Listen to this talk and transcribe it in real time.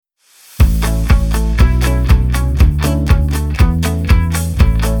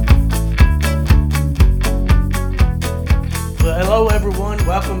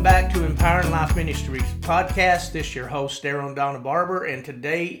Ministries podcast. This is your host, Darren Donna Barber, and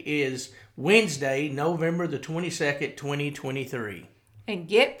today is Wednesday, November the 22nd, 2023. And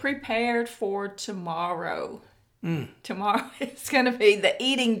get prepared for tomorrow. Tomorrow is going to be the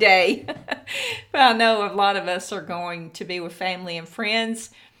eating day. But I know a lot of us are going to be with family and friends.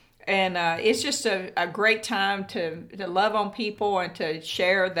 And it's just a great time to love on people and to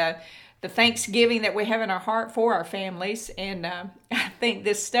share the Thanksgiving that we have in our heart for our families. And I think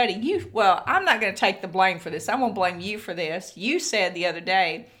this study, I'm not going to take the blame for this. I'm going to blame you for this. You said the other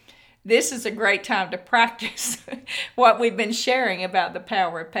day, this is a great time to practice what we've been sharing about the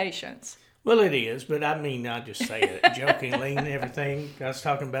power of patience. Well, it is, but I mean, I just say it jokingly and everything. I was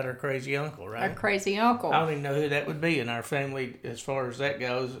talking about our crazy uncle, right? Our crazy uncle. I don't even know who that would be in our family as far as that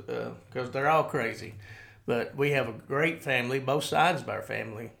goes, because they're all crazy. But we have a great family, both sides of our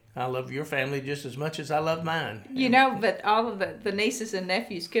family. I love your family just as much as I love mine. You know, but all of the nieces and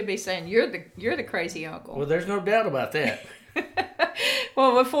nephews could be saying, you're the crazy uncle. Well, there's no doubt about that.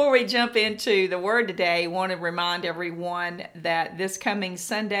 Well, before we jump into the word today, I want to remind everyone that this coming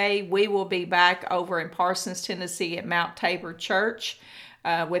Sunday, we will be back over in Parsons, Tennessee at Mount Tabor Church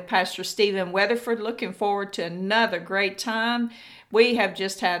with Pastor Stephen Weatherford. Looking forward to another great time. We have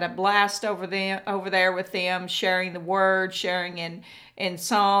just had a blast over there with them, sharing the word, sharing in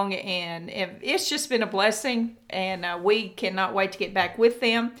song, and it's just been a blessing, and we cannot wait to get back with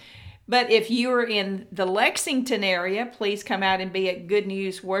them. But if you're in the Lexington area, please come out and be at Good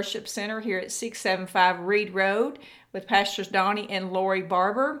News Worship Center here at 675 Reed Road with Pastors Donnie and Lori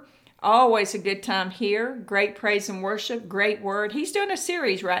Barber. Always a good time here. Great praise and worship, great word. He's doing a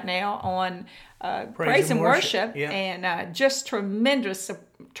series right now on praise and worship. Yeah. And just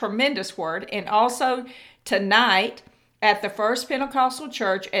tremendous word. And also tonight at the First Pentecostal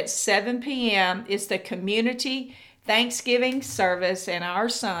Church at 7 p.m. is the community Thanksgiving service, and our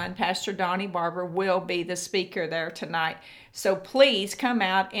son, Pastor Donnie Barber, will be the speaker there tonight. So please come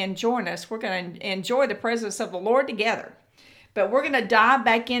out and join us. We're going to enjoy the presence of the Lord together. But we're going to dive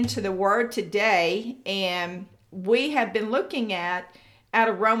back into the Word today, and we have been looking out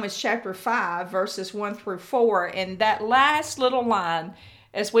of Romans chapter 5, verses 1 through 4, and that last little line,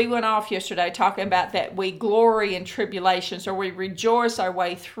 as we went off yesterday, talking about that we glory in tribulations, or we rejoice our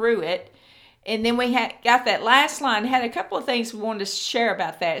way through it. And then we got that last line, had a couple of things we wanted to share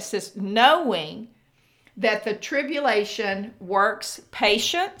about that. It says, knowing that the tribulation works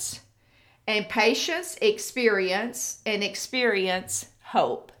patience, and patience experience, and experience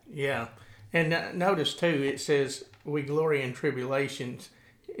hope. Yeah. And notice too, it says we glory in tribulations.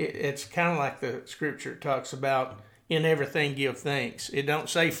 It's kind of like the scripture talks about, in everything give thanks. It don't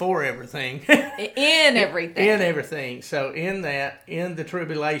say for everything. In everything. In everything. So in the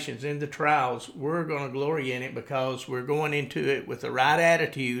tribulations, in the trials, we're going to glory in it because we're going into it with the right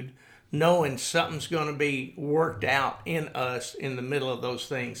attitude, knowing something's going to be worked out in us in the middle of those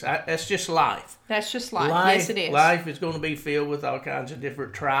things. That's just life. That's just life. Yes, it is. Life is going to be filled with all kinds of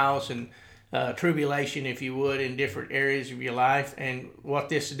different trials and tribulation, if you would, in different areas of your life. And what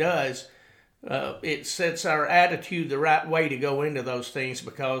this does, it sets our attitude the right way to go into those things,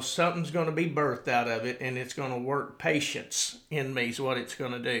 because something's going to be birthed out of it, and it's going to work patience in me is what it's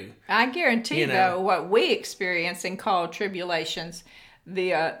going to do. I guarantee, though, what we experience and call tribulations,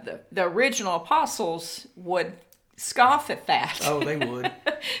 the original apostles would scoff at that. Oh, they would.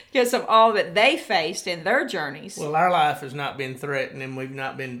 Because of all that they faced in their journeys. Well, our life has not been threatened, and we've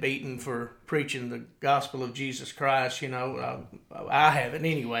not been beaten for preaching the gospel of Jesus Christ. I haven't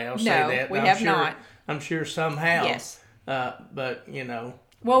anyway. I'll say that. We have not. I'm sure some have. Yes. But.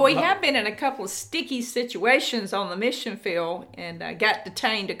 Well, we have been in a couple of sticky situations on the mission field, and got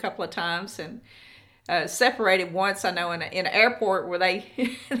detained a couple of times, and separated once, I know, in an airport where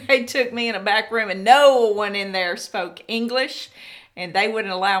they took me in a back room, and no one in there spoke English, and they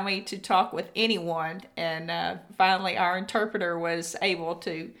wouldn't allow me to talk with anyone. And finally, our interpreter was able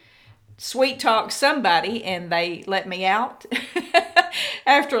to sweet talk somebody, and they let me out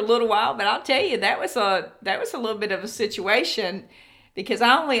after a little while. But I'll tell you, that was a little bit of a situation, because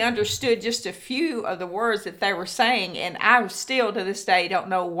I only understood just a few of the words that they were saying, and I still to this day don't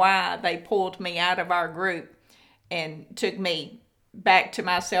know why they pulled me out of our group and took me back to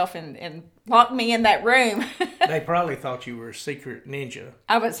myself and locked me in that room. They probably thought you were a secret ninja.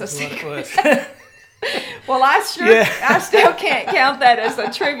 I was a secret. Well, I still can't count that as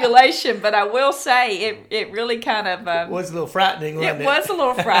a tribulation, but I will say it really kind of was a little frightening, wasn't it? It was a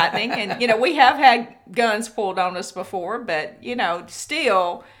little frightening, and we have had guns pulled on us before, but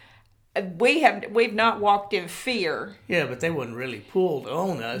still, we've not walked in fear. Yeah, but they wasn't really pulled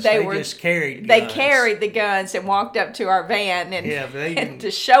on us. They just carried guns. They carried the guns and walked up to our van and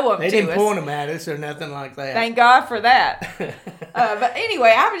to show them to us. They didn't point them at us or nothing like that. Thank God for that. But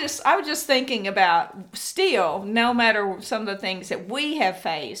anyway, I was just thinking about still, no matter some of the things that we have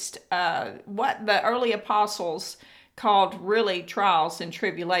faced, what the early apostles called really trials and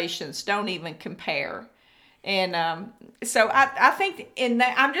tribulations don't even compare. And so I think in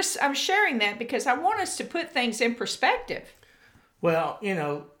that I'm sharing that because I want us to put things in perspective. Well,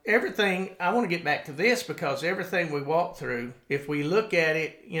 everything, I want to get back to this because everything we walk through, if we look at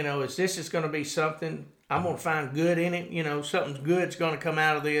it, is this is going to be something, I'm going to find good in it, something good's going to come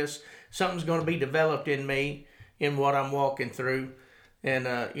out of this, something's going to be developed in me in what I'm walking through. And,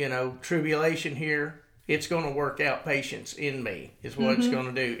 tribulation here, it's going to work out patience in me is what it's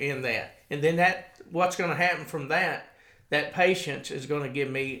going to do in that. And then what's going to happen from that patience is going to give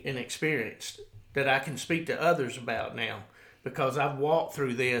me an experience that I can speak to others about now because I've walked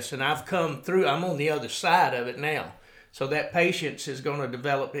through this and I've come through, I'm on the other side of it now. So that patience is going to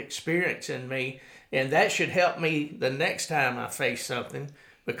develop experience in me, and that should help me the next time I face something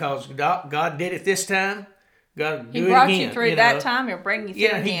because God did it this time, God do it again. He brought you through that time, He'll bring you through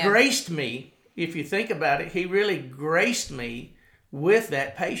again. Yeah, He graced me. If you think about it, He really graced me with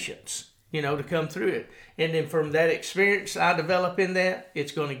that patience. To come through it. And then from that experience I develop in that,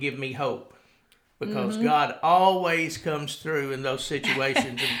 it's going to give me hope. Because God always comes through in those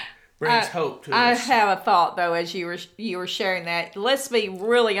situations and brings hope to us. I have a thought, though, as you were sharing that. Let's be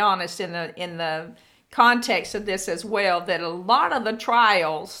really honest in the context of this as well, that a lot of the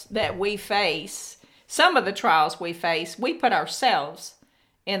trials that we face, some of the trials we face, we put ourselves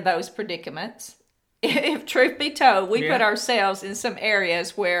in those predicaments. If truth be told, we put ourselves in some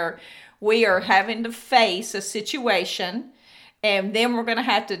areas where we are having to face a situation, and then we're going to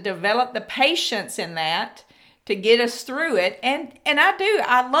have to develop the patience in that to get us through it. And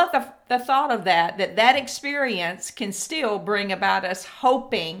I love the thought of that experience can still bring about us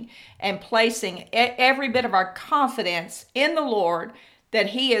hoping and placing every bit of our confidence in the Lord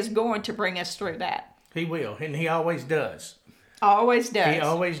that He is going to bring us through that. He will, and He always does. Always does. He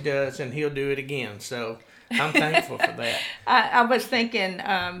always does, and He'll do it again. So I'm thankful for that. I was thinking,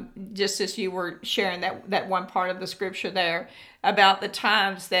 just as you were sharing that one part of the scripture there, about the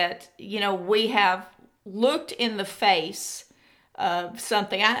times that, we have looked in the face of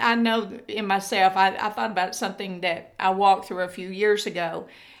something. I know in myself, I thought about something that I walked through a few years ago.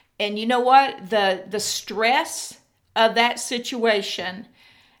 And you know what? The stress of that situation,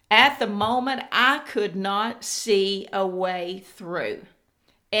 at the moment, I could not see a way through.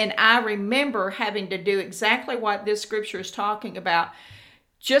 And I remember having to do exactly what this scripture is talking about,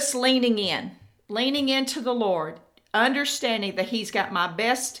 just leaning into the Lord, understanding that He's got my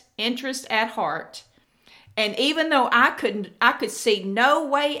best interest at heart. And even though I could see no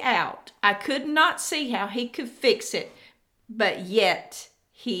way out, I could not see how He could fix it, but yet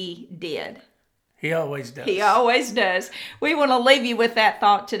He did. He always does. He always does. We want to leave you with that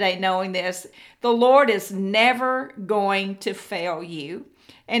thought today, knowing this. The Lord is never going to fail you.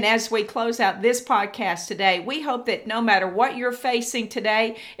 And as we close out this podcast today, we hope that no matter what you're facing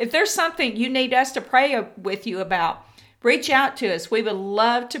today, if there's something you need us to pray with you about, reach out to us. We would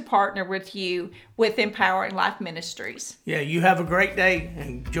love to partner with you with Empowering Life Ministries. Yeah, you have a great day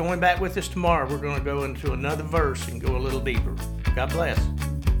and join back with us tomorrow. We're going to go into another verse and go a little deeper. God bless.